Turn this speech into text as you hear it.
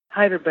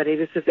Hi, everybody.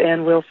 This is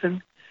Ann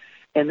Wilson,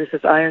 and this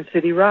is Iron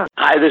City Rock.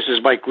 Hi, this is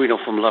Mike Reno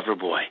from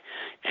Loverboy,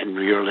 and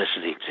you're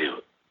listening to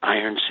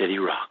Iron City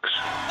Rocks.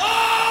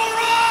 All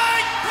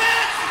right,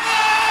 Pittsburgh!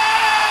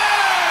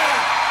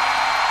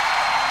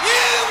 You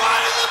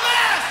wanted the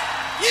best!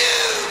 You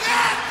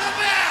got the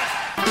best!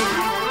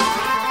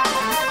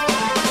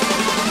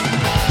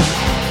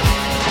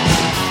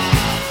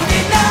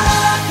 Ain't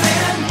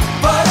nothing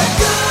but a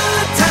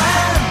good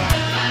time.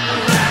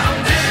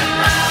 Round and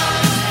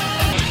round.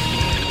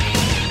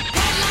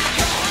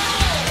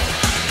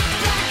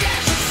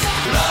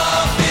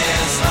 Love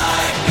is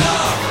like a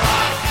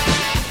rock.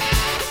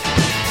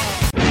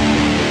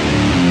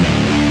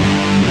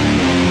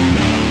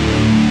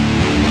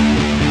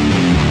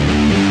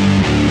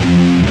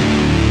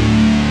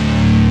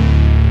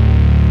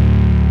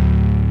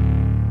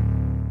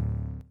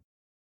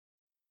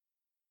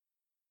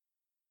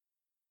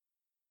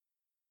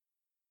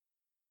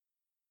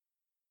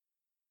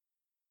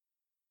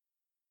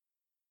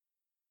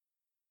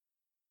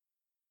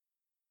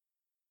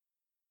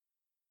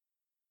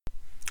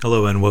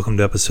 Hello and welcome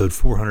to episode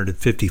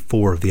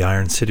 454 of the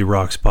Iron City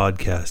Rocks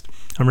podcast.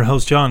 I'm your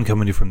host John,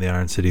 coming to you from the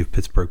Iron City of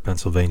Pittsburgh,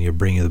 Pennsylvania,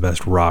 bringing you the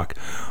best rock,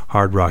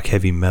 hard rock,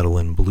 heavy metal,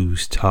 and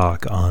blues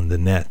talk on the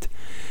net.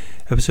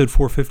 Episode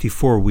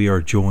 454, we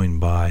are joined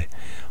by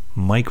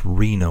Mike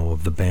Reno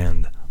of the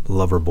band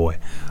Loverboy.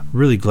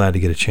 Really glad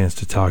to get a chance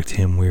to talk to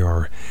him. We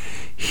are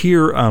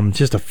here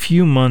just a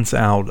few months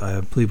out.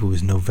 I believe it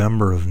was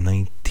November of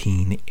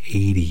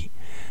 1980.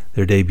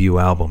 Their debut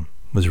album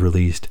was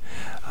released,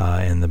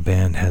 and the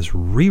band has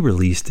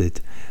re-released it,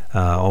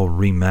 all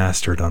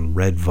remastered on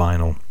red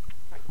vinyl.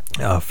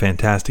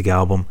 Fantastic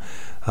album,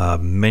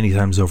 many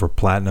times over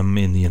platinum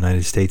in the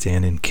United States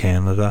and in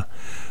Canada.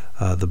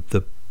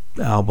 The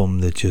album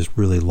that just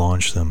really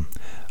launched them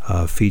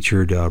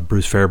featured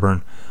Bruce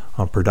Fairbairn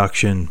on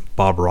production.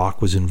 Bob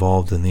Rock was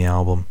involved in the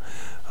album,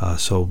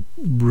 so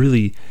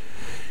really,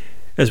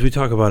 as we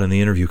talk about in the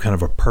interview, kind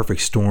of a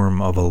perfect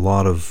storm of a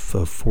lot of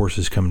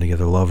forces coming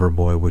together.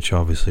 Loverboy, which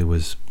obviously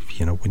was,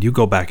 when you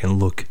go back and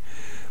look,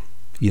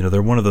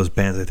 they're one of those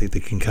bands I think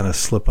that can kind of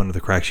slip under the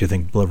cracks. You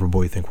think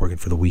Loverboy, you think Working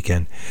for the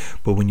Weekend,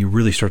 but when you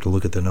really start to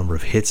look at the number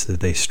of hits that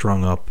they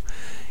strung up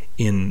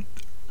in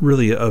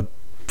really a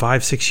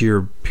 5-6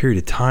 year period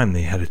of time,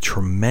 they had a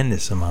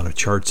tremendous amount of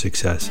chart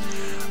success,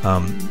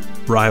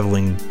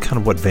 rivaling kind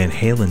of what Van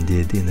Halen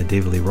did in the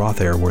David Lee Roth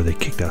era, where they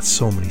kicked out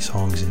so many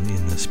songs in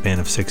the span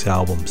of 6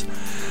 albums.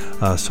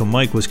 So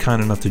Mike was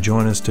kind enough to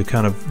join us to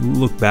kind of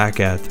look back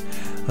at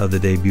the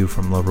debut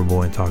from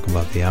Loverboy and talk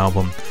about the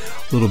album,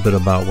 a little bit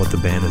about what the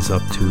band is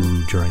up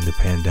to during the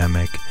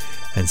pandemic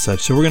and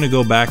such. So we're going to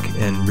go back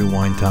and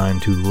rewind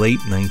time to late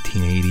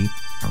 1980,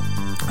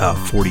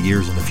 40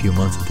 years and a few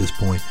months at this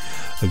point.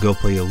 I'll go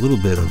play a little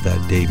bit of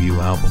that debut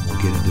album.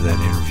 We'll get into that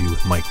interview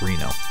with Mike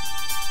Reno.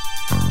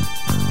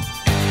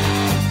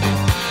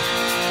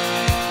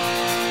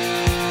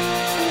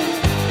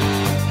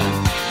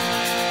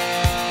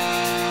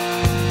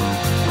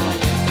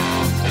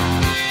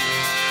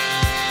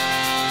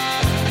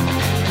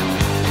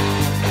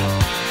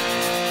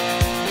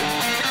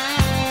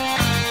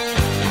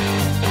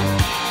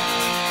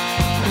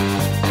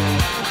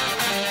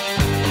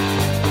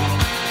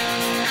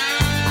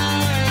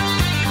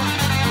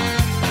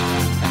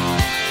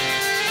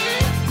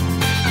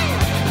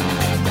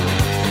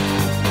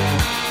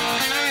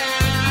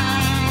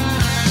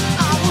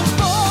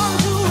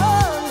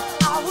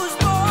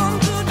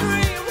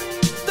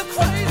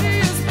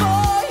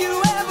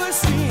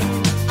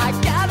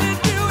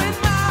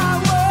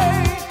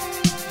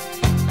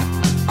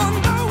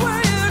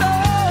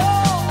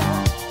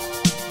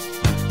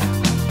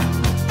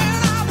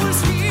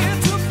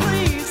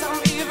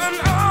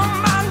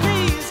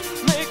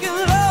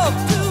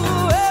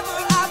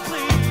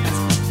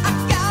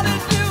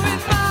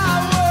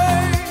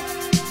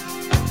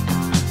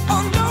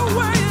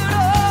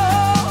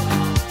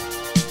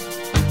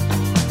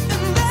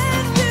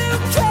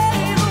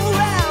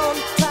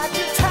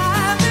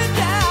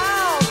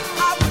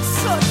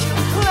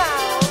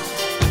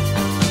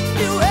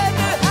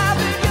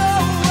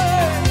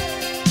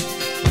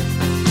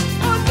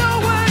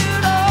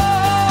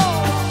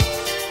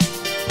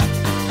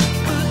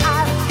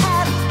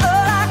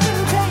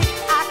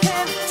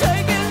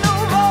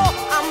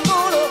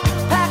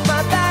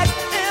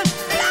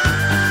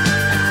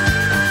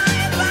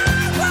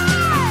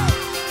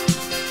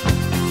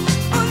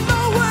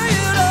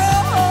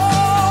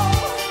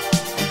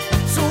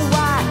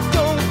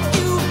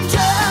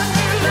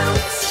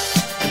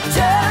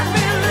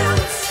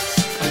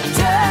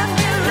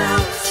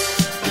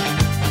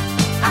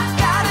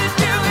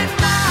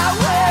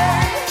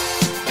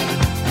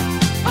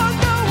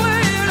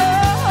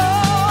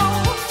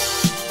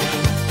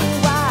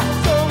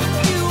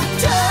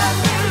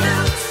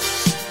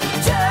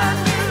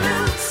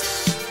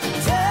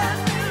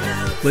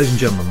 Ladies and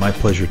gentlemen, my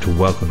pleasure to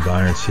welcome to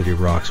Iron City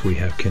Rocks. We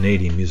have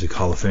Canadian Music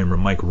Hall of Famer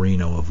Mike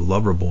Reno of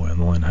Loverboy on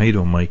the line. How you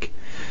doing, Mike?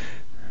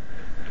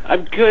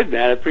 I'm good,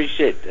 man. I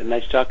appreciate it.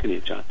 Nice talking to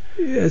you, John.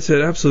 Yeah, it's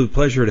an absolute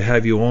pleasure to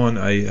have you on.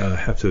 I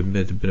have to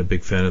admit, I've been a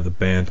big fan of the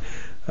band.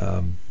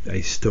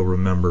 I still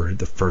remember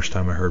the first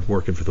time I heard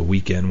 "Working for the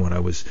Weekend" when I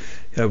was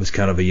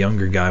kind of a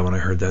younger guy when I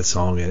heard that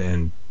song,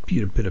 and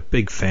been a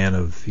big fan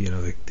of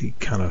the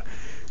kind of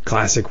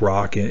classic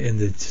rock and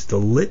the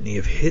litany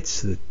of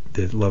hits that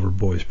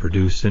Loverboy has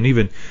produced, and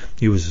even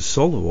he was a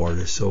solo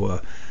artist.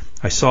 So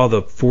I saw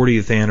the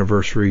 40th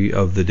anniversary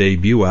of the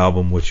debut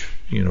album, which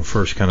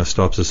first kind of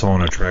stops us all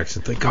in our tracks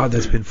and think, God,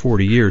 that's been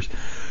 40 years.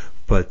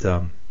 But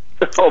oh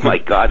my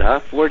God, huh?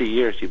 40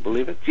 years? You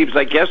believe it? Seems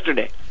like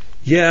yesterday.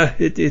 Yeah,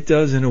 it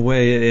does in a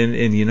way,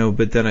 and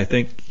but then I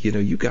think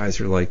you guys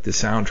are like the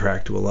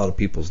soundtrack to a lot of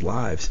people's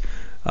lives.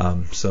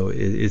 So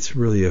it's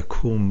really a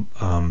cool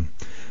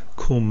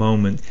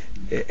moment.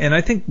 And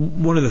I think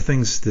one of the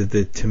things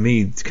that to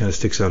me kind of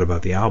sticks out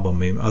about the album, I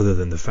mean, other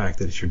than the fact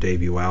that it's your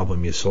debut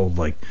album, you sold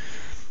like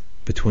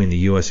between the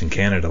U.S. and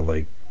Canada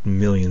like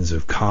millions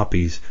of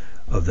copies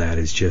of that,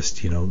 is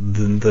just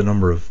the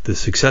number of the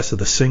success of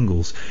the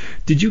singles.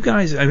 Did you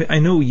guys? I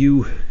know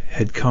you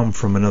had come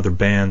from another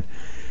band.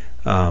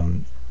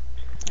 And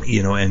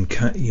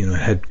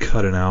had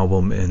cut an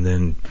album and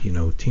then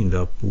teamed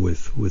up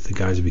with the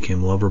guys who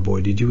became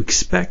Loverboy. Did you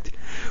expect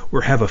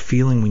or have a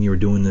feeling when you were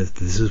doing this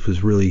that this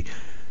was really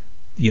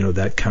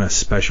that kind of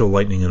special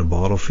lightning in a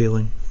bottle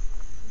feeling?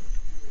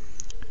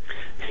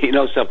 You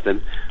know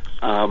something,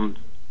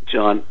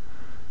 John,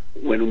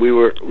 when we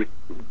were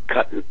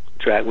cutting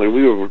track, when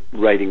we were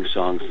writing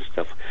songs and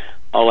stuff,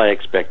 all I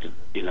expected,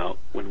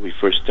 when we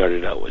first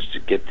started out, was to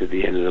get to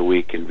the end of the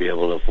week and be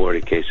able to afford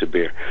a case of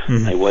beer.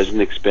 Mm-hmm. I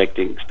wasn't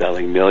expecting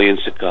selling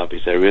millions of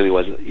copies. I really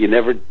wasn't. You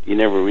never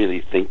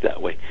really think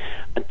that way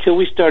until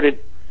we started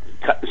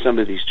cutting some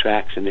of these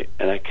tracks, and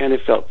I kind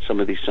of felt some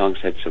of these songs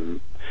had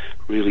some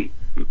really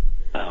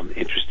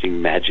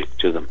interesting magic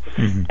to them,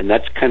 mm-hmm. and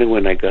that's kind of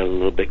when I got a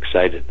little bit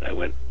excited. I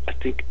went, I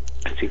think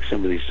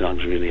some of these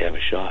songs really have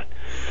a shot,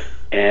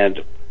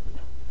 and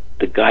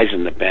the guys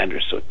in the band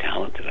are so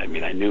talented. I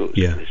mean, I knew it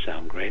was going to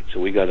sound great.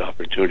 So we got an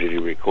opportunity to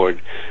record.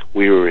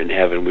 We were in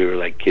heaven. We were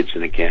like kids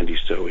in a candy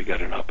store. We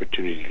got an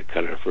opportunity to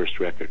cut our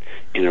first record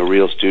in a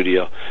real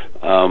studio.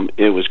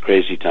 It was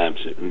crazy times,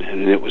 and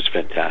it was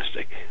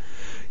fantastic.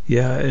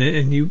 Yeah,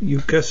 and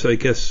you guess, I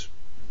guess,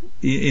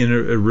 in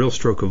a real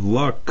stroke of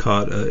luck,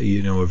 caught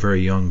a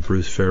very young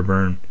Bruce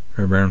Fairbairn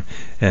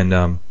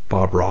and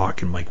Bob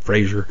Rock and Mike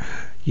Fraser.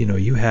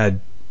 You had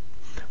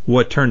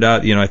what turned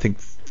out, I think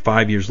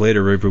 5 years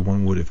later,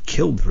 everyone would have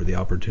killed for the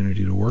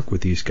opportunity to work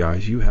with these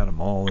guys. You had them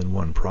all in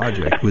one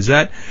project. Was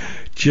that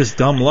just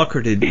dumb luck,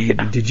 or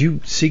did you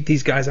seek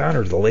these guys out,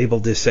 or did the label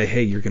just say,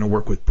 "Hey, you're going to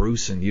work with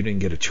Bruce," and you didn't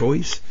get a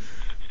choice?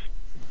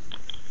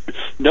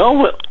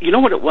 No, you know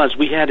what it was.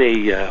 We had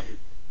a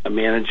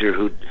manager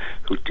who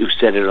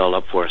set it all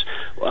up for us.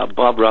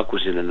 Bob Rock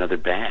was in another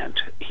band.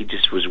 He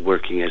just was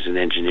working as an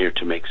engineer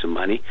to make some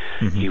money.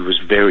 Mm-hmm. He was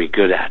very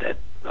good at it,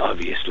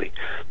 obviously,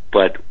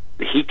 but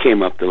he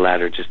came up the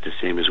ladder just the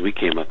same as we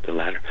came up the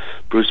ladder.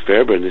 Bruce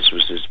Fairbairn, this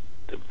was his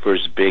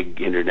first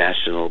big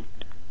international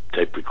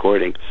type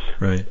recording.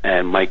 Right.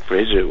 And Mike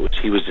Fraser,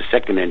 he was the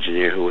second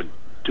engineer who would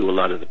do a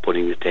lot of the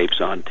putting the tapes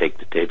on, take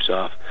the tapes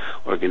off,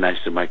 organize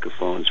the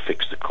microphones,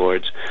 fix the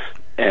chords.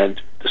 And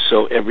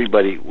so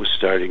everybody was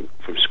starting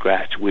from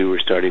scratch. We were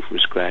starting from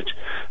scratch.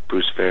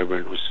 Bruce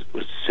Fairbairn was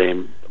the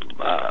same,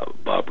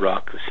 Bob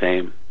Rock the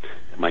same,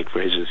 Mike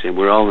Fraser the same.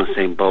 We're all in the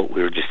same boat.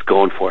 We were just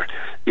going for it.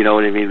 You know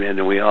what I mean? And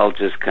then we all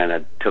just kind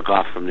of took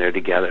off from there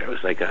together. It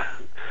was like a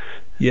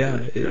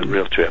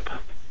real trip.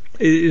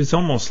 It's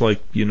almost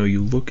like, you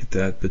look at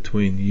that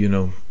between,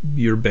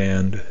 your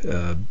band,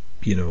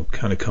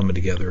 kind of coming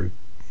together,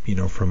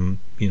 from,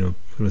 I'm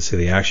going to say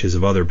the ashes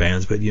of other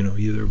bands, but,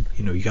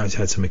 you guys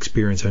had some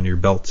experience under your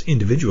belts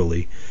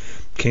individually,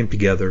 came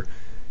together,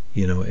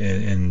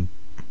 and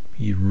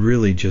you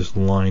really just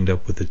lined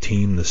up with the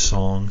team, the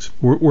songs.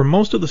 Were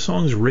most of the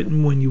songs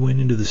written when you went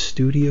into the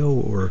studio,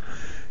 or,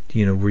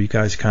 were you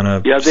guys kind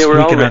of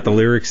squeaking out the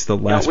lyrics the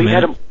last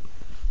minute?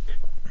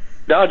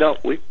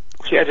 We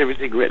had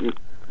everything written.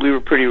 We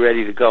were pretty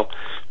ready to go.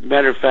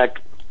 Matter of fact,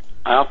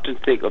 I often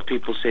think of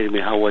people say to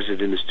me, "How was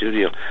it in the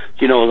studio?"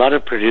 A lot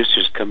of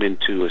producers come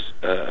into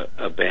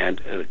a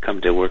band, come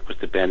to work with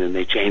the band, and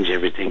they change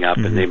everything up,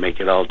 mm-hmm. and they make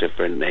it all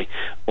different, and they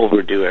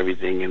overdo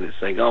everything, and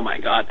it's like, oh my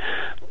God.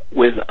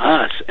 With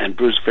us and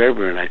Bruce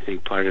Fairbairn, I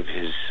think part of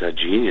his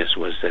genius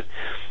was that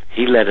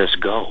he let us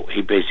go.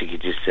 He basically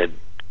just said,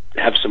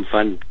 "Have some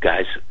fun,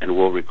 guys, and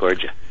we'll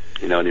record you."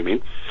 You know what I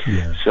mean?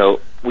 Yeah.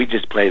 So we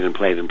just played and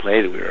played and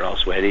played, and we were all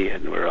sweaty,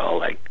 and we were all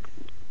like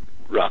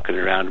rocking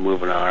around,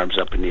 moving our arms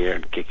up in the air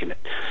and kicking it.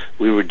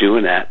 We were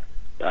doing that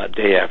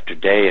day after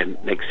day, and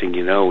next thing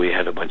you know, we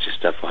had a bunch of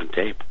stuff on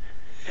tape.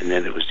 And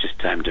then it was just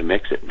time to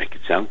mix it and make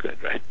it sound good,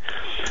 right?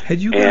 Had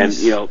you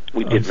guys, and,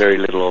 we did very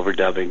little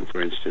overdubbing, for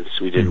instance.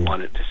 We didn't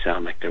want it to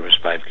sound like there was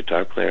 5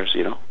 guitar players,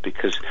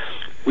 because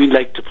we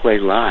liked to play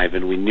live,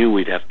 and we knew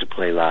we'd have to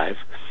play live,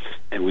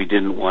 and we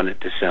didn't want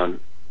it to sound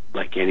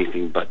like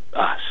anything but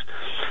us.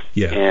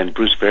 Yeah. And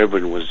Bruce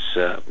Fairbairn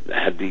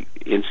had the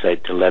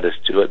insight to let us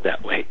do it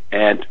that way.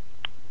 And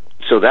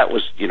so that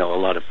was, a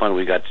lot of fun.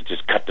 We got to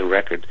just cut the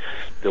record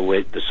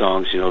the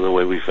songs, the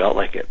way we felt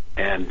like it.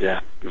 And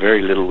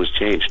very little was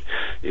changed.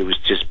 It was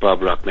just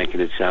Bob Rock making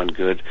it sound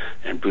good,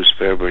 and Bruce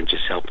Fairbairn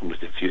just helping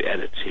with a few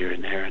edits here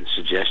and there and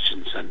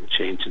suggestions and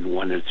changing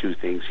one or two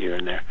things here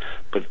and there.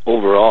 But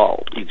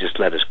overall, he just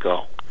let us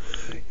go.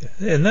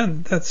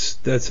 And that's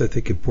I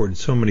think important.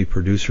 So many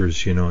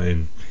producers,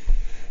 and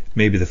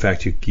maybe the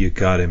fact you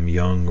got him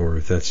young, or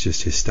if that's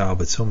just his style,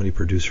 but so many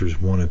producers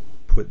want to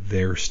put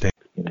their stamp.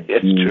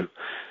 It's true.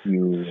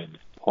 You and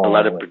Paul, a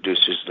lot of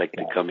producers like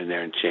to come in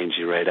there and change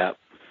you right up.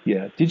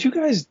 Yeah. Did you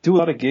guys do a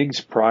lot of gigs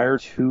prior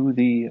to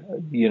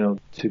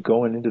to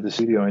going into the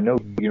studio? I know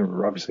you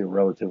were obviously a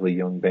relatively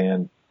young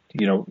band,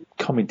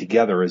 coming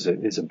together as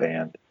a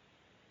band,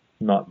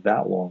 not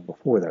that long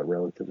before that,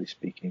 relatively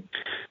speaking.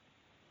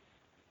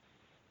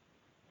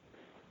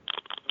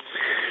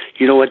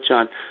 You know what,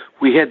 John?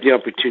 We had the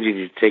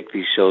opportunity to take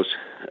these shows,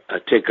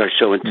 take our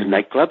show into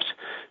nightclubs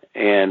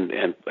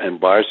and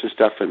bars and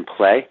stuff, and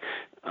play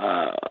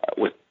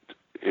with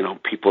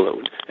people that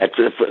would, at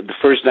the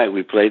first night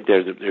we played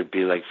there'd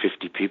be like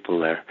 50 people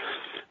there,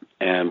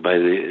 and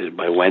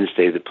by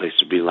Wednesday the place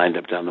would be lined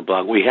up down the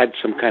block. We had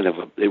some kind of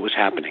it was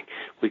happening.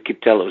 We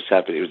could tell it was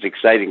happening. It was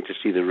exciting to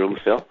see the room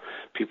fill.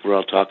 People were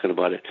all talking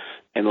about it,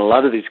 and a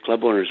lot of these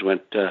club owners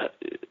would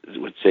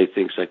say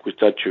things like, "We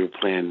thought you were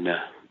playing,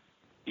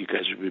 you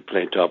guys would be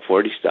playing top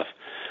 40 stuff."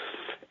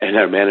 And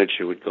our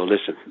manager would go,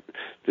 "Listen,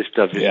 this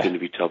stuff is going to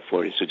be top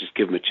 40, so just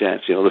give them a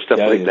chance." The stuff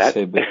like that.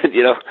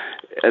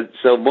 And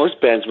so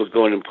most bands would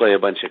go in and play a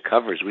bunch of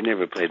covers. We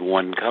never played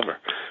one cover.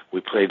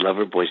 We played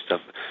Loverboy stuff.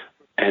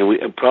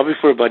 And probably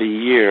for about a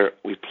year,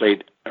 we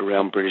played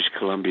around British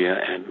Columbia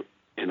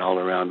and all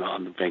around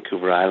on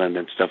Vancouver Island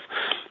and stuff.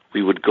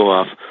 We would go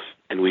off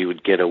and we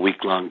would get a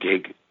week-long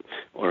gig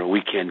or a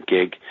weekend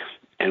gig,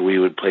 and we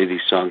would play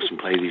these songs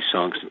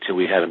until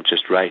we had them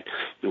just right.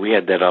 And we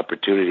had that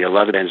opportunity. A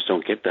lot of bands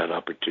don't get that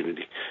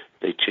opportunity.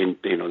 They change,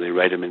 they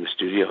write them in the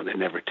studio. They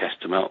never test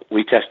them out.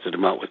 We tested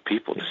them out with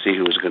people to see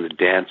who was going to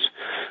dance,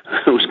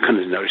 who was going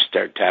to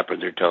start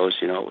tapping their toes.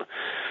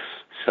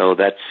 So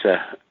that's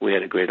we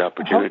had a great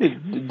opportunity.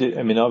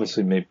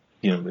 Obviously, maybe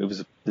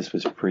this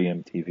was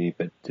pre-MTV,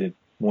 but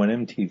when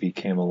MTV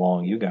came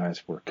along, you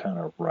guys were kind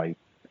of ripe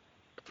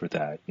for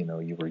that.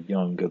 You were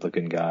young,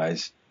 good-looking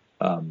guys.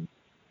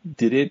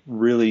 Did it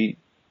really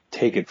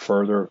take it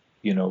further?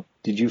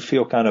 Did you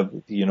feel kind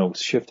of,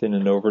 shifting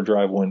in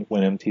overdrive when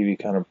MTV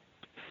kind of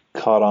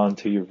caught on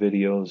to your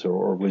videos,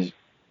 or was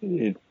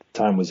it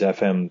time was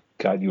FM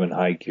got you in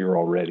high gear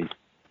already?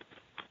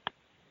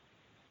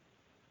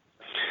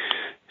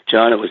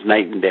 John, it was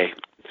night and day.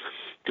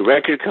 The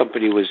record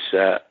company was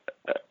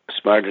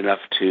smart enough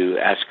to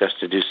ask us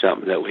to do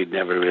something that we'd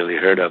never really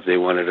heard of. They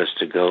wanted us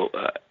to go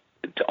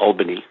to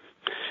Albany,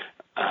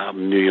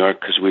 New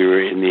York, because we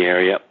were in the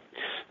area.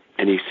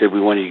 And he said,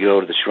 "We want you to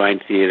go to the Shrine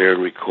Theater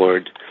and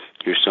record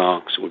your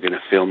songs. We're going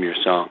to film your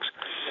songs."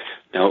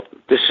 Now,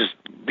 this is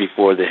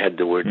before they had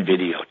the word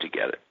video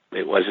together.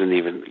 It wasn't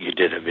even you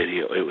did a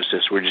video. It was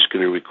just, we're just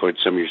going to record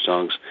some of your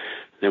songs.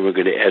 Then we're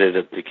going to edit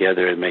it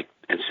together and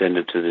send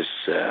it to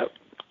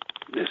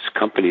this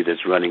company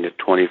that's running a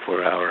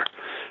 24-hour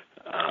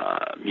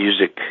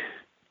music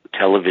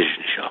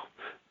television show.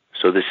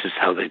 So this is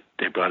how they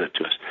brought it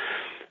to us.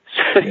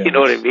 You know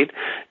what I mean?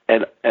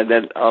 And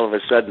then all of a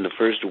sudden, the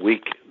first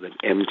week that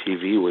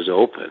MTV was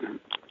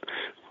open,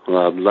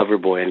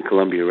 Loverboy and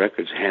Columbia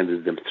Records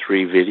handed them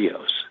 3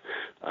 videos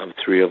of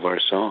 3 of our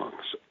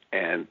songs,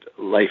 and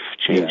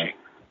life-changing,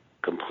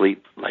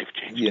 complete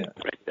life-changing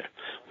right there.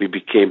 We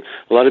became,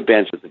 a lot of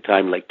bands at the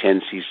time, like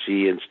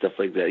 10cc and stuff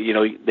like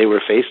that, they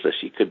were faceless.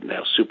 You couldn't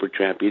know.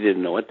 Supertramp, you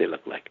didn't know what they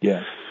looked like.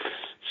 Yeah.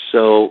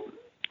 So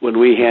when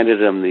we handed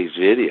them these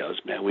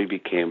videos, man, we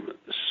became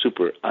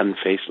super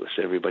unfaceless.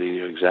 Everybody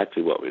knew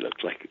exactly what we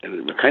looked like.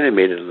 And it kind of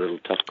made it a little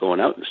tough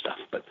going out and stuff,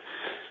 but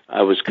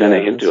I was kind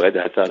of into it.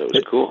 I thought it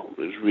was cool.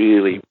 It was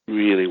really,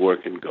 really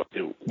working.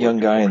 Young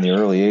guy in the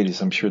early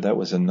 80s, I'm sure that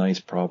was a nice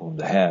problem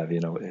to have,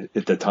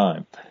 at the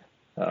time.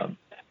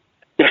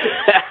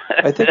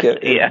 I think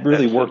it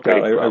really worked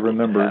out. I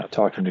remember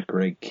talking to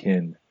Greg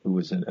Kinn, who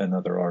was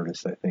another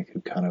artist, I think,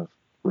 who kind of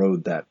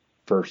rode that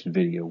first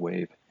video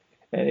wave.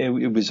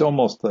 And it was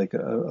almost like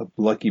a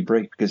lucky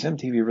break, because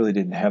MTV really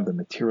didn't have the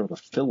material to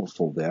fill a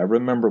full day. I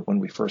remember when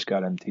we first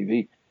got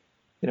MTV,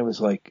 and it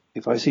was like,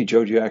 if I see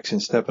Joe Jackson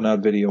stepping out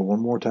video one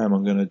more time,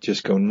 I'm going to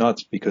just go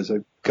nuts, because I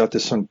got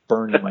this song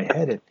burned in my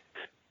head.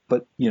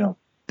 But,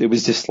 it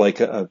was just like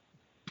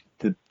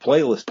the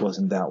playlist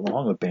wasn't that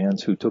long of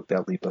bands who took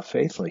that leap of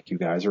faith like you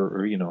guys,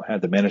 or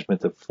had the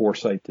management, the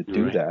foresight to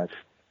do that.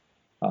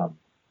 And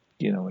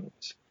it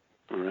was...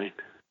 All right.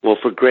 Well,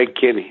 for Greg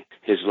Kinney,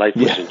 his life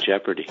was in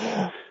jeopardy.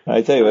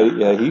 I tell you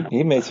what,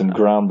 he made some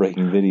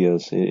groundbreaking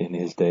videos in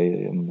his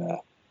day,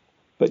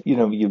 but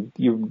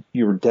you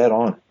were dead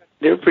on.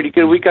 They were pretty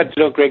good. We got to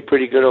know Greg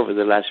pretty good over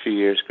the last few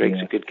years.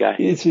 Greg's a good guy.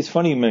 It's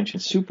funny you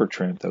mentioned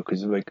Supertramp, though,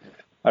 because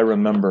I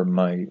remember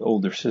my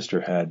older sister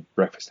had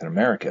Breakfast in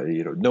America.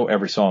 Know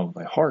every song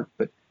by heart,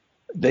 but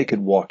they could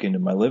walk into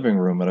my living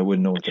room and I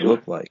wouldn't know what they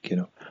looked like,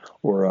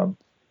 or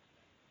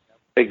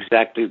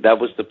exactly. That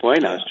was the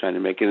point I was trying to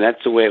make, and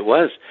that's the way it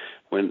was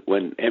when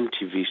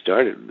MTV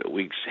started.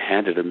 We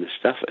handed them this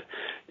stuff.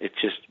 It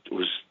just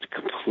was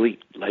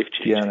complete life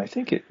change. Yeah, and I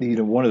think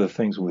one of the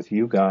things with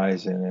you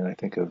guys, and I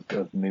think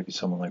of maybe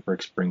someone like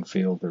Rick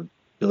Springfield or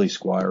Billy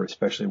Squier,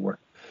 especially, where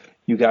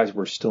you guys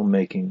were still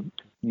making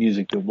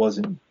music that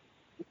wasn't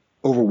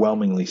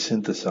overwhelmingly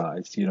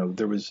synthesized.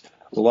 There was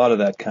a lot of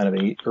that kind of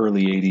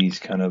early '80s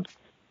kind of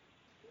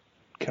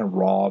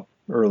raw,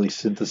 early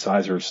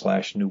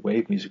synthesizer / new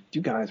wave music.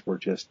 You guys were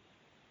just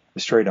a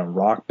straight on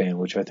rock band,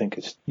 which I think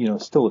is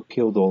still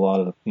appealed to a lot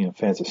of the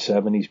fans of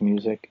 '70s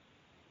music.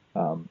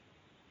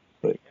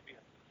 But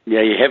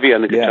yeah, you're heavy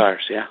on the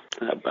guitars. Yeah,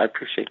 I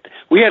appreciate that.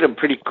 We had a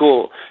pretty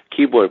cool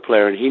keyboard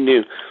player, and he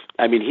knew.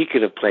 I mean, he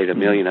could have played a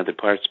million other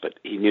parts, but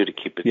he knew to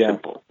keep it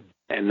simple,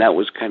 and that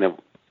was kind of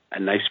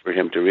nice for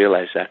him to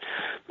realize that,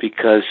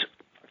 because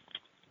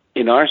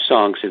in our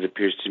songs, it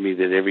appears to me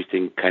that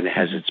everything kind of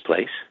has its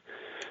place.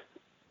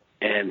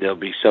 And there'll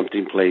be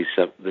something plays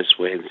up this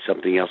way and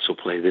something else will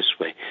play this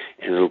way,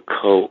 and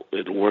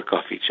it'll work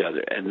off each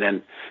other. And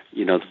then,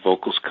 the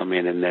vocals come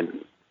in, and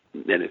then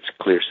it's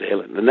clear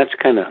sailing. And that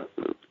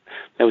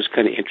was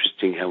kind of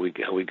interesting how we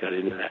got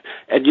into that.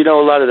 And a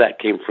lot of that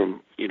came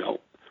from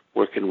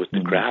working with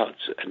the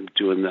crowds and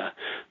doing the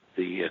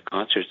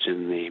concerts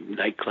in the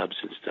nightclubs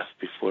and stuff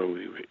before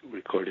we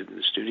recorded in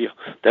the studio.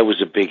 That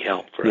was a big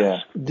help for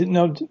us.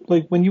 Now,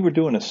 like when you were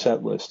doing a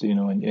set list,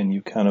 and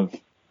you kind of,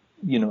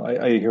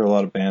 I hear a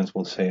lot of bands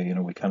will say,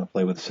 we kind of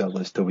play with a set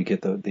list till we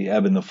get the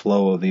ebb and the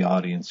flow of the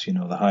audience,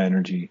 the high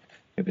energy,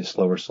 maybe a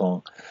slower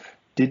song.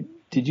 Did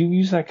you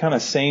use that kind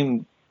of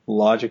same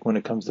logic when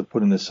it comes to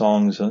putting the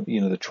songs,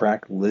 the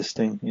track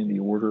listing in the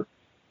order?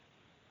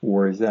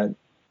 Or is that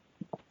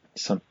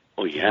some...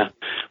 Oh, yeah.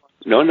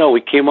 No,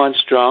 we came on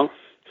strong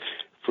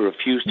for a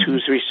few, 2 or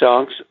 3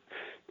 songs.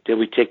 Then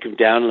we take them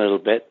down a little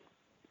bit.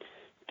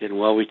 Then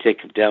while we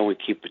take them down, we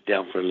keep it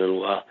down for a little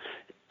while.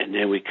 And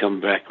then we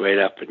come back right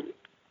up and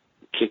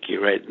kick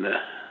you right in the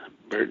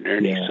Bert and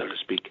Ernie, so to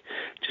speak.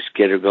 Just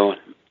get her going.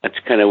 That's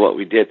kind of what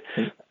we did.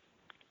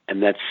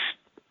 And that's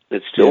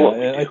still what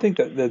we do. I think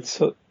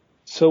that's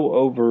so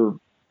over...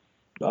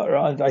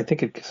 I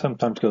think it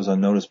sometimes goes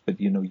unnoticed, but,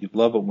 you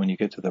love it when you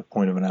get to that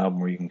point of an album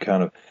where you can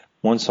kind of...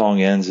 One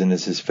song ends and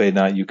as it's fading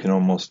out, you can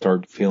almost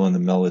start feeling the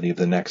melody of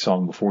the next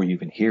song before you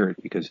even hear it,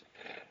 because,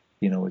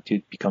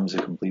 it becomes a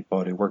complete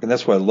body of work. And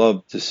that's why I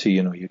love to see,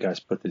 you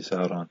guys put this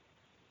out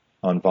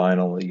on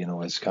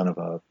vinyl, as kind of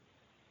a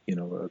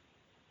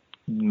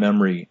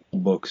memory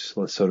books,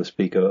 so to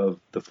speak, of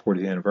the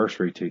 40th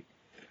anniversary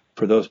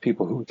for those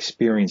people who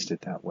experienced it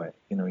that way.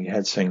 You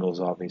had singles,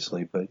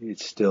 obviously, but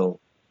it's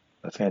still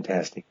a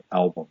fantastic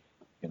album,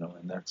 and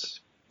that's,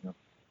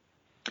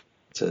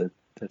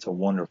 it's a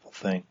wonderful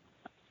thing.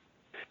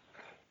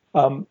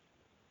 I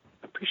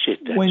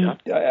appreciate that, John.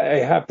 I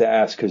have to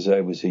ask, because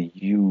I was a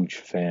huge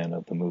fan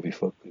of the movie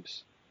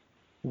Footloose.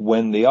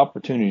 When the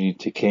opportunity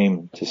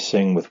came to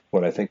sing with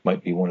what I think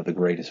might be one of the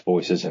greatest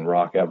voices in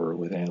rock ever,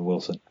 with Ann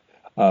Wilson,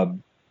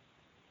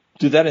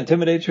 did that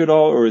intimidate you at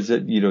all, or is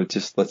it,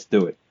 just let's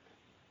do it?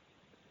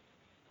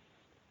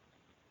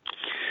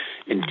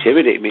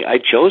 Intimidate me? I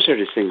chose her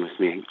to sing with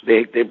me.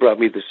 They brought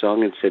me the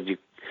song and said, you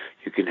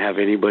can have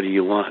anybody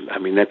you want. I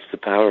mean, that's the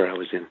power I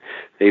was in.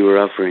 They were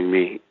offering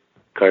me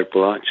carte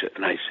blanche,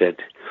 and I said,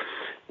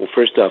 well,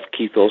 first off,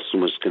 Keith Olsen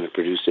was going to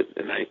produce it,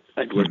 and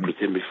I'd worked with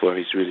him before.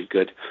 He's really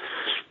good.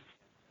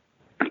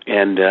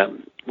 And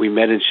we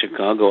met in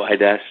Chicago.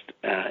 I'd asked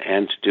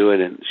Anne to do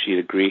it, and she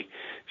agreed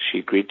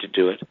to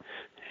do it.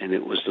 And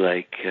it was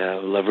like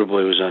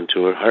Loverboy was on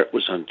tour, Heart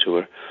was on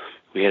tour.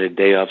 We had a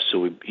day off, so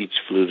we each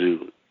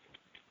flew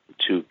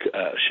to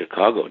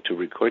Chicago to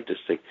record this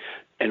thing.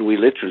 And we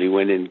literally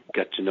went and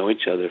got to know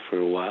each other for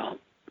a while.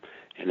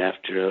 And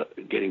after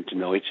getting to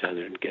know each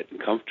other and getting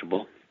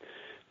comfortable,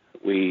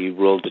 we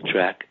rolled the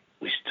track.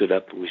 We stood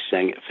up and we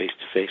sang it face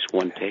to face,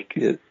 one take.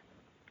 Yeah.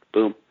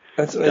 Boom.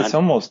 It's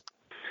almost...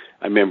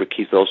 I remember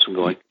Keith Olsen,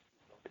 the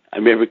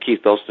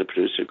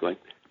producer, going,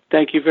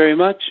 "Thank you very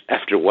much,"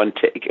 after one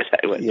take. And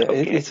I went,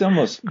 okay. It's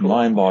almost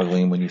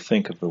mind-boggling when you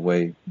think of the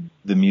way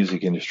the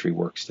music industry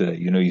works today.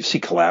 You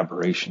see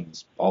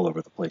collaborations all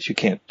over the place. You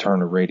can't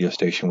turn a radio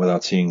station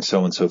without seeing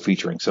so-and-so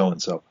featuring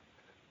so-and-so.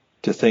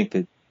 To think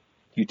that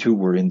you two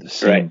were in the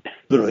same,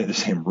 literally in the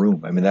same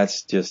room. I mean,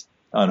 that's just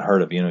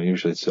unheard of.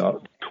 Usually it's...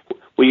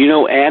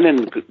 Well, Anne and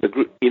the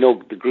group,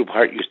 the group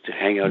Heart used to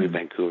hang out in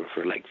Vancouver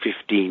for like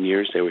 15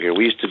 years. They were here.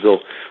 We used to go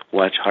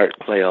watch Heart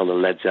play all the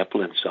Led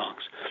Zeppelin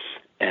songs,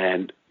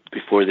 and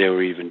before they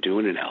were even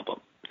doing an album.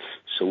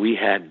 So we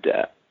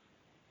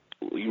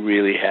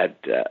really had,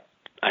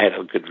 I had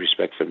a good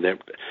respect for them.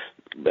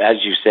 But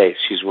as you say,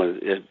 she's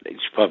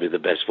probably the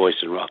best voice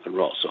in rock and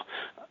roll. So,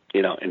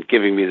 and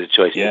giving me the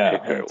choice to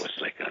pick her was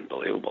like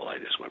unbelievable. I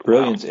just went,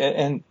 brilliant.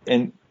 Wow.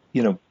 And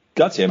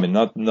gutsy. I mean,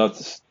 not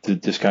to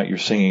discount your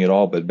singing at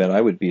all, but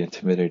I would be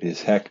intimidated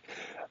as heck.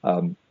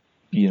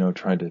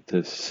 trying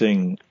to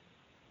sing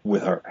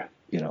with her.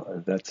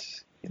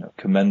 That's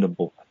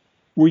commendable.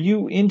 Were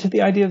you into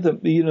the idea of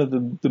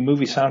the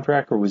movie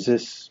soundtrack, or was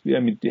this? I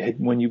mean,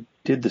 when you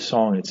did the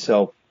song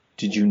itself,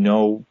 did you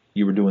know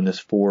you were doing this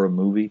for a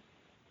movie,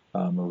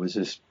 or was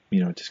this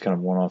just kind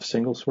of one-off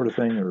single sort of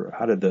thing, or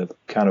how did the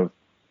kind of?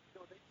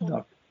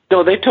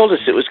 No, they told us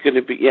it was going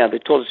to be. Yeah, they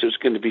told us it was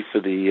going to be for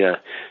the.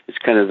 It's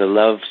kind of the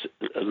love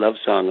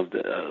song of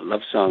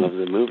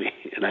the movie,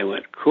 and I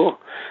went cool.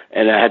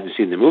 And I hadn't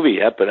seen the movie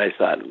yet, but I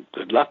thought,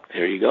 good luck.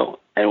 There you go.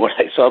 And when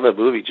I saw the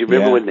movie, do you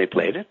remember when they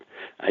played it?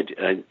 I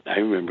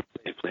remember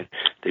when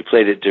they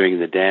played it during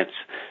the dance,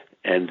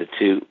 and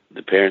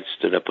the parents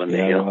stood up on the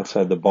hill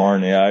outside the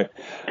barn. Yeah,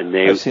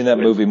 I've seen that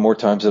movie more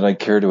times than I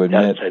care to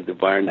admit. Outside the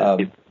barn.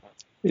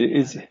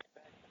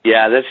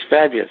 Yeah, that's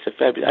fabulous.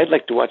 I'd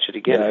like to watch it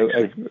again.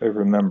 Yeah, I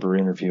remember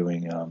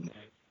interviewing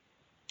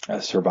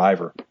a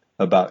Survivor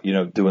about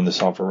doing the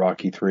song for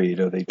Rocky III.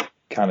 They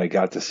kind of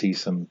got to see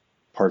some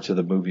parts of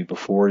the movie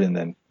before it, and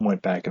then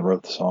went back and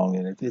wrote the song.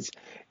 And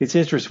it's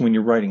interesting when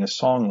you're writing a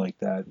song like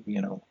that,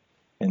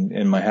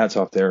 And my hat's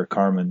off to Eric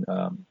Carmen,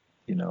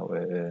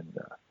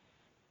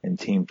 and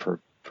team for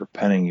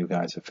penning you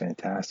guys a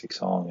fantastic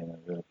song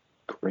and a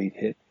great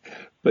hit.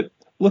 But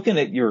looking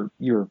at your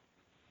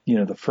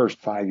the first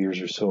 5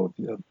 years or so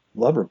of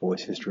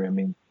Loverboy's history, I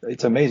mean,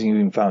 it's amazing you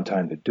even found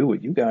time to do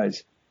it. You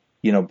guys,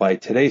 by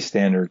today's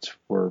standards,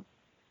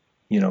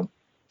 you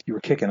were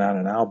kicking out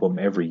an album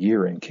every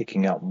year and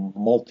kicking out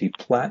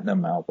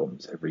multi-platinum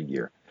albums every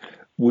year.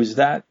 Was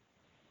that,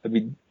 I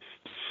mean,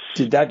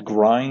 did that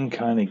grind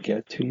kind of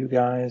get to you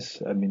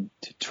guys? I mean,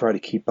 to try to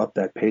keep up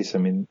that pace? I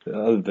mean,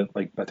 other than,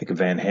 I think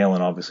Van Halen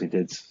obviously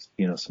did,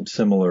 some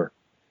similar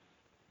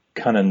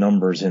kind of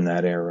numbers in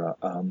that era.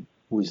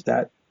 Was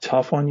that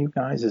tough on you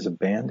guys as a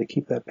band to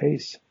keep that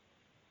pace?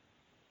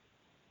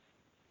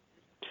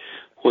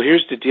 Well,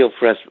 here's the deal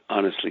for us,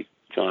 honestly,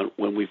 John.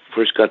 When we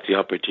first got the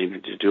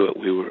opportunity to do it,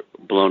 we were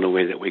blown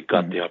away that we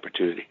got the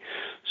opportunity.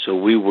 So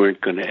we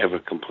weren't going to ever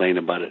complain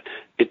about it.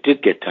 It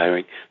did get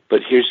tiring,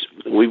 but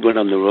we went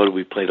on the road,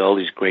 we played all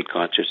these great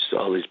concerts,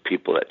 all these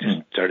people that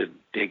just started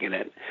digging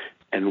it,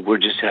 and we're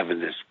just having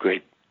this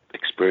great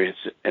experience.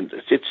 And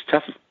it's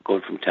tough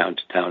going from town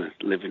to town and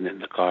living in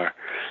the car.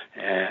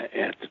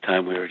 At the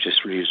time, we were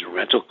just using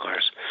rental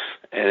cars,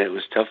 and it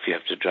was tough. You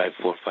have to drive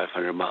 400 or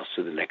 500 miles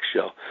to the next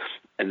show,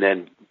 and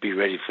then be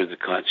ready for the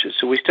concert.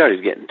 So we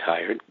started getting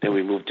tired. Then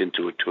we moved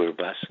into a tour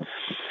bus,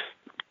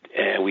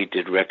 and we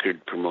did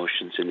record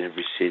promotions in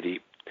every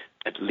city,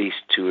 at least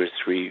 2 or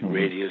 3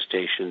 radio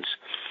stations.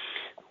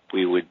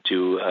 We would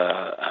do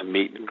a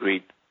meet and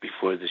greet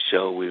before the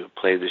show. We would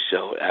play the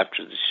show.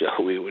 After the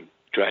show, we would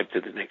drive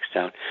to the next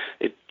town.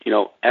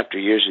 After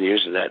years and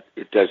years of that,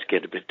 it does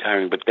get a bit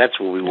tiring, but that's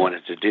what we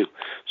wanted to do.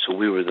 So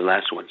we were the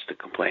last ones to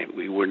complain.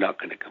 We were not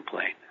going to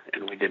complain,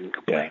 and we didn't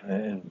complain.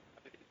 Yeah,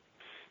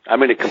 I'm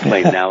going to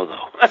complain now,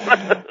 though.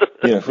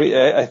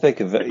 I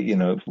think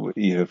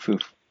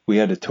if we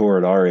had to tour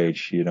at our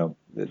age,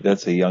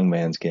 that's a young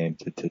man's game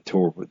to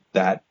tour with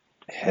that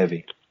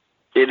heavy.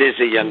 It is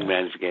a young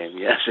man's game,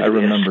 yes. I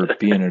remember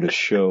being at a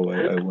show.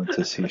 I went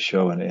to see a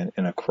show,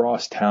 and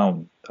across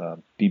town,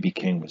 B.B.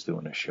 King was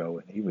doing a show,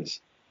 and he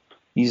was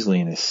easily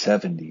in his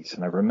 70s.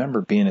 And I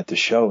remember being at the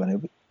show,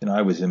 and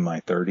I was in my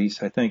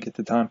 30s, I think, at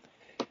the time.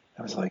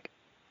 I was like,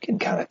 getting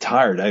kind of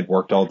tired. I'd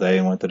worked all day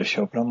and went to the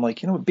show, but I'm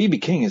like, B.B.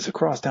 King is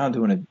across town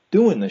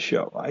doing the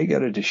show. I got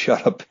to just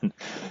shut up and,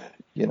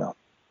 you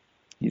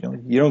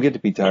don't get to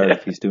be tired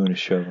if he's doing a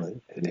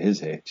show at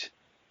his age.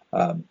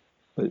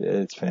 But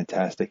it's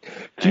fantastic.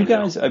 Do you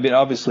guys, I mean,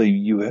 obviously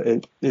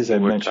as I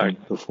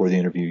mentioned before the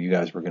interview, you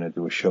guys were going to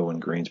do a show in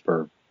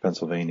Greensburg,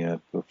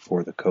 Pennsylvania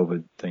before the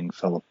COVID thing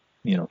kind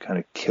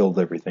of killed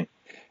everything.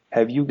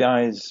 Have you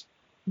guys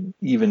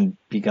even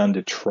begun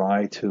to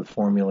try to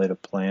formulate a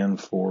plan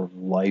for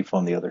life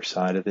on the other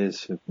side of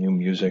this, of new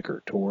music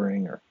or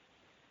touring, or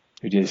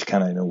you're just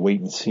kind of in a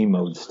wait and see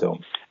mode still?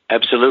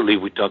 Absolutely.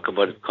 We talk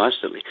about it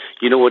constantly.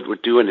 What we're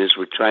doing is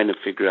we're trying to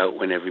figure out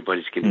when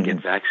everybody's going to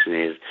get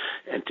vaccinated.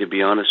 And to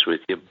be honest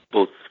with you,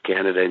 both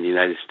Canada and the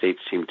United States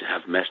seem to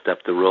have messed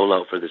up the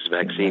rollout for this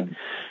vaccine.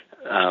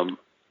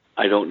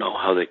 I don't know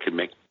how they could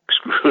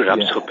screw it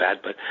up so bad,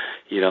 but,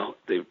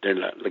 they're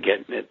not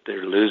getting it.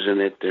 They're losing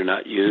it. They're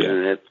not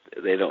using it.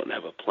 They don't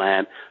have a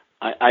plan.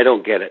 I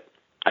don't get it.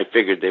 I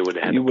figured they would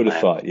have had a plan. You would have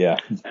thought, yeah.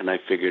 And I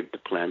figured the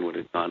plan would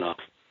have gone off.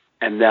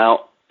 And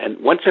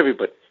once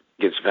everybody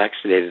gets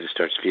vaccinated and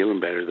starts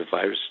feeling better, the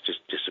virus just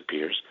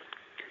disappears.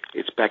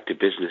 It's back to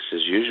business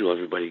as usual.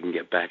 Everybody can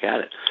get back at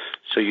it.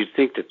 So you'd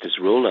think that this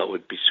rollout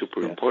would be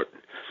super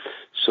important.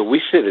 So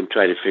we sit and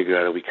try to figure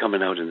out, are we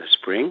coming out in the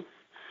spring?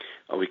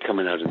 Are we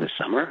coming out in the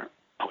summer?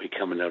 Are we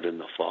coming out in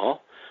the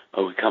fall?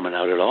 Are we coming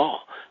out at all?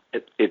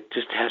 It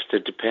just has to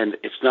depend.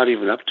 It's not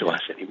even up to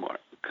us anymore,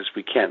 because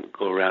we can't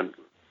go around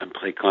and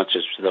play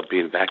concerts without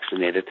being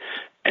vaccinated.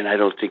 And I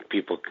don't think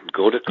people can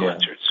go to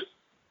concerts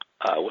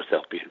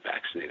without being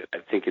vaccinated. I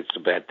think it's a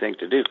bad thing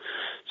to do.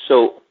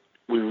 So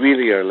we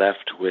really are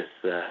left with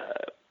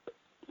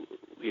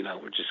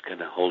we're just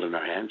kind of holding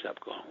our hands up,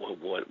 going,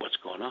 what's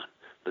going on?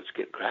 Let's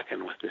get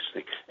cracking with this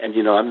thing. And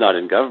I'm not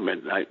in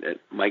government.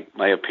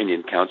 My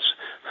opinion counts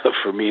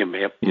for me and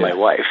my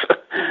wife.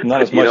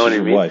 Not as much as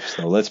your wife,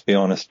 so let's be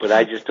honest. But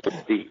I just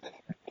don't see.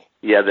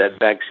 Yeah, that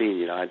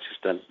vaccine. I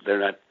just don't.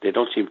 They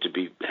don't seem to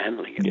be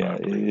handling it. Yeah,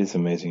 properly. It is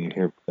amazing. You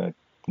hear that.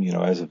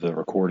 As of the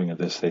recording of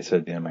this, they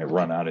said they might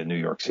run out in New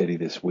York City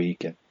this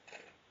week, and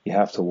you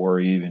have to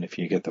worry even if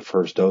you get the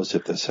first dose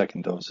if the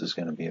second dose is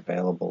going to be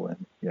available.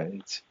 And yeah,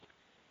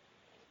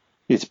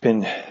 it's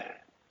been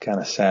kind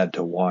of sad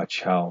to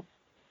watch how,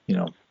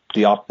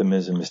 the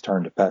optimism has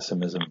turned to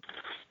pessimism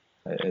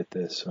at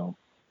this. So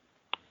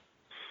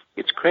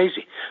it's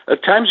crazy.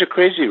 Times are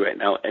crazy right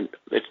now, and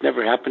it's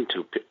never happened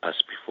to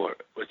us before.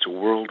 It's a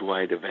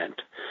worldwide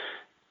event,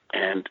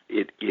 and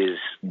it is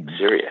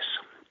serious,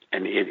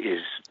 and it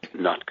is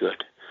not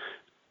good,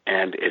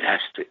 and it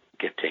has to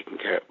get taken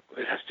care of.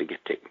 It has to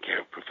get taken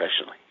care of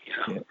professionally.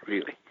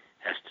 Really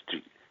has to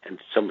do. And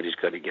somebody's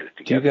got to get it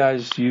together. Do you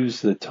guys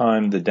use the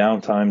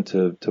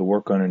downtime to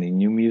work on any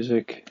new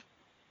music?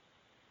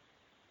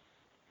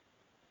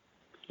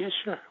 Yeah,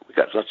 sure. We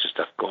got lots of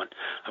stuff going.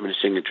 I'm going to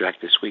sing a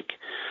track this week.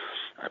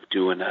 I'm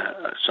doing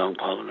a song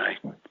Paul and I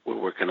we're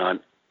working on.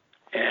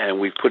 And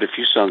we've put a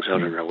few songs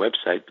out on our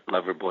website,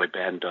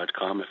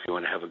 loverboyband.com, if you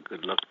want to have a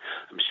good look.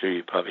 I'm sure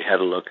you probably had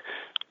a look.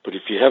 But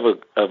if you have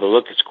a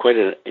look, it's quite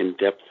an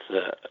in-depth.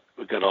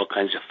 We've got all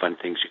kinds of fun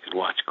things you can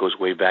watch. It goes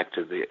way back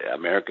to the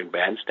American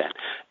Bandstand,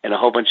 and a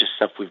whole bunch of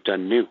stuff we've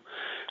done new,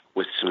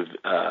 with some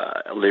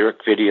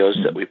lyric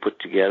videos that we put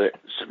together,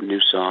 some new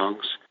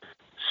songs.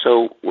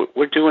 So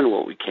we're doing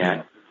what we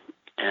can,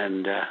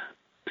 and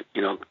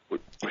we're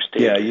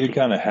staying. Yeah, you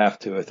kind of have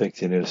to. I think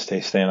to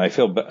stay sane. I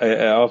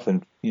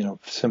often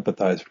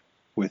sympathize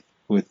with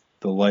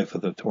the life of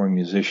the touring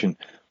musician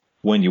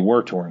when you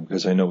were touring,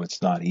 because I know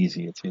it's not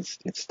easy.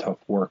 It's tough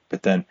work,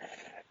 but then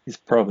it's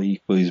probably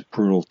equally as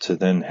brutal to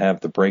then have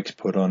the brakes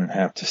put on and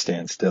have to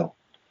stand still.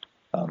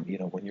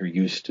 When you're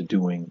used to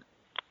doing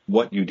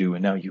what you do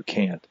and now you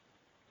can't.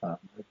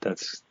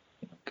 That's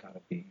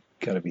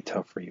gotta be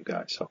tough for you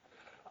guys. So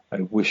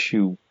I wish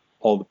you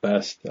all the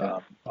best.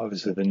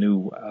 Obviously,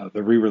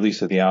 the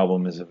re-release of the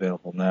album is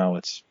available now.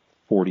 It's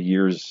 40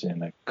 years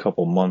and a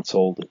couple months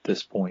old at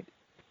this point.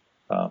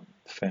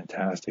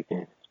 Fantastic.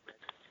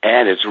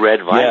 And it's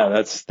red vinyl.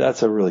 Yeah,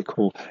 that's a really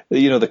cool.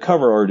 The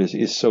cover art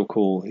is so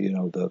cool.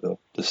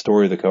 The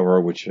story of the cover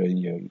art, which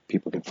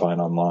people can find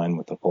online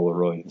with the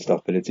Polaroid and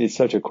stuff. But it's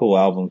such a cool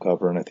album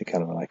cover, and I think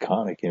kind of an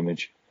iconic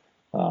image.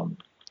 You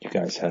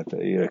guys had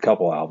a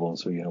couple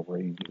albums, where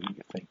you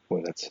think,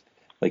 boy, that's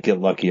like Get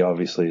Lucky.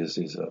 Obviously,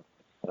 is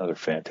another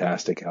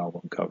fantastic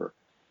album cover.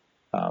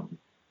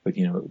 But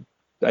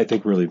I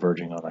think really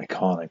verging on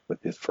iconic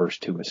with the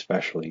first two,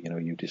 especially.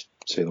 You just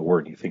say the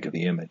word, and you think of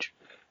the image.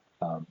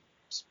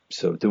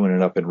 So doing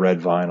it up in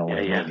red vinyl,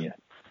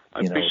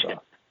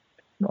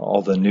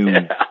 all the new,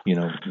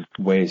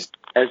 ways.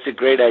 That's a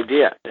great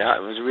idea. Yeah,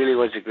 it was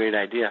a great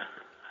idea.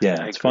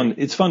 Yeah, it's fun.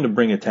 It's fun to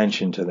bring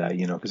attention to that,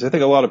 because I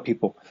think a lot of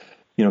people,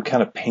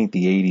 kind of paint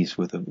the '80s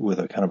with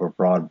a kind of a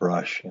broad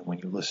brush, and when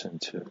you listen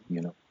to,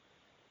 the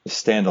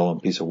standalone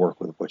piece of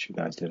work with what you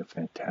guys did,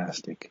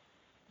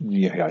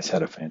 you guys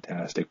had a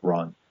fantastic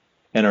run,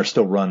 and are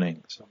still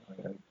running. So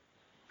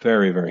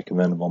very, very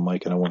commendable,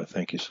 Mike, and I want to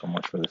thank you so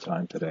much for the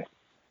time today.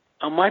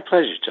 Oh, my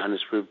pleasure, John.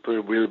 It's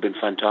really been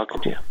fun talking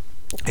to you.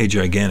 A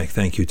gigantic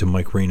thank you to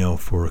Mike Reno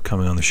for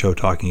coming on the show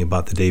talking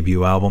about the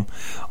debut album.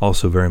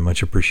 Also very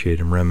much appreciate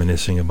him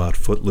reminiscing about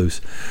Footloose,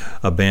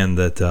 a band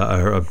that,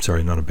 I'm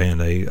sorry, not a band,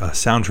 a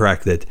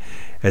soundtrack that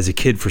as a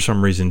kid for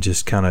some reason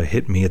just kind of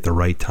hit me at the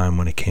right time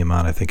when it came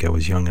out. I think I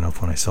was young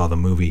enough when I saw the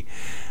movie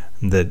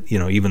that,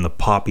 even the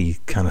poppy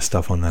kind of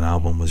stuff on that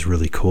album was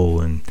really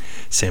cool, and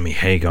Sammy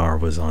Hagar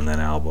was on that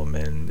album,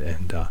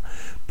 and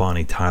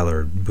Bonnie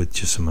Tyler with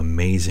just some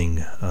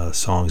amazing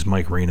songs.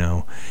 Mike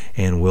Reno,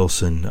 Ann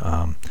Wilson,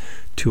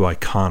 two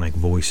iconic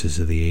voices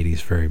of the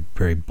 80s. Very,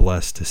 very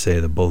blessed to say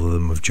that both of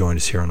them have joined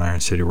us here on Iron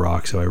City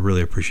Rock, so I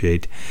really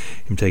appreciate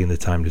him taking the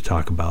time to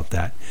talk about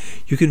that.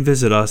 You can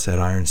visit us at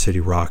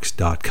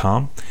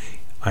IronCityRocks.com.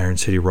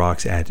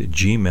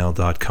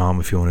 IronCityRocks@gmail.com.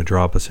 If you want to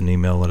drop us an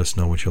email, let us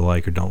know what you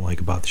like or don't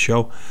like about the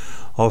show.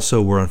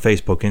 Also, we're on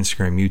Facebook,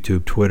 Instagram,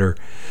 YouTube, Twitter,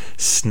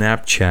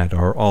 Snapchat,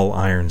 are all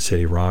Iron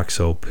City Rock.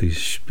 So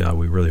please,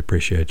 we really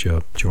appreciate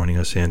you joining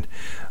us, and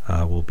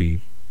we'll be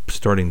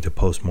starting to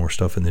post more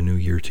stuff in the new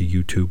year to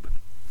YouTube,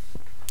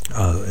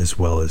 as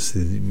well as,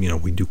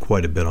 we do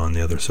quite a bit on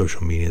the other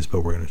social medias,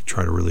 but we're going to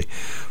try to really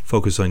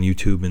focus on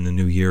YouTube in the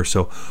new year.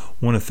 So I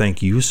want to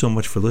thank you so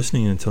much for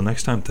listening. Until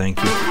next time,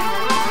 thank you.